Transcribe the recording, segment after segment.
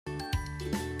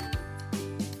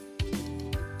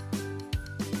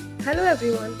Hello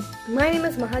everyone, my name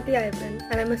is Mahati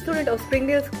and I'm a student of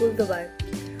Springdale School, Dubai.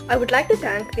 I would like to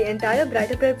thank the entire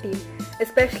Brighter Prep team,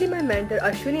 especially my mentor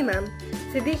Ashwini ma'am,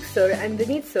 Siddiq sir and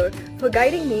Vineet sir for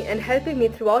guiding me and helping me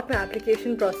throughout my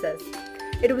application process.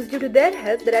 It was due to their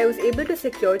help that I was able to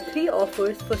secure 3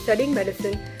 offers for studying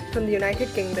medicine from the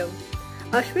United Kingdom.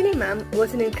 Ashwini ma'am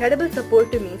was an incredible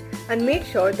support to me and made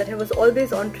sure that I was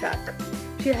always on track.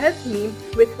 She helped me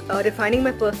with refining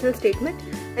my personal statement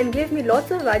and gave me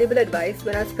lots of valuable advice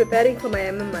when I was preparing for my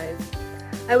MMIs.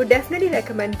 I would definitely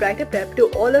recommend Brighter Prep to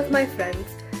all of my friends.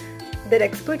 Their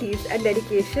expertise and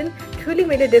dedication truly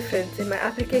made a difference in my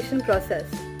application process.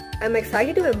 I'm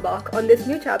excited to embark on this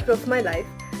new chapter of my life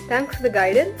thanks to the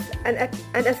guidance and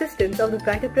assistance of the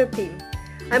Brighter Prep team.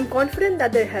 I'm confident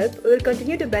that their help will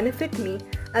continue to benefit me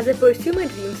as I pursue my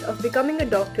dreams of becoming a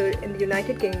doctor in the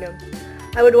United Kingdom.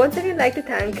 I would once again like to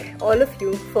thank all of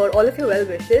you for all of your well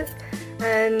wishes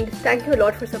and thank you a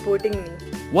lot for supporting me.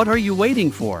 What are you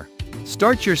waiting for?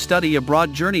 Start your study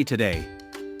abroad journey today.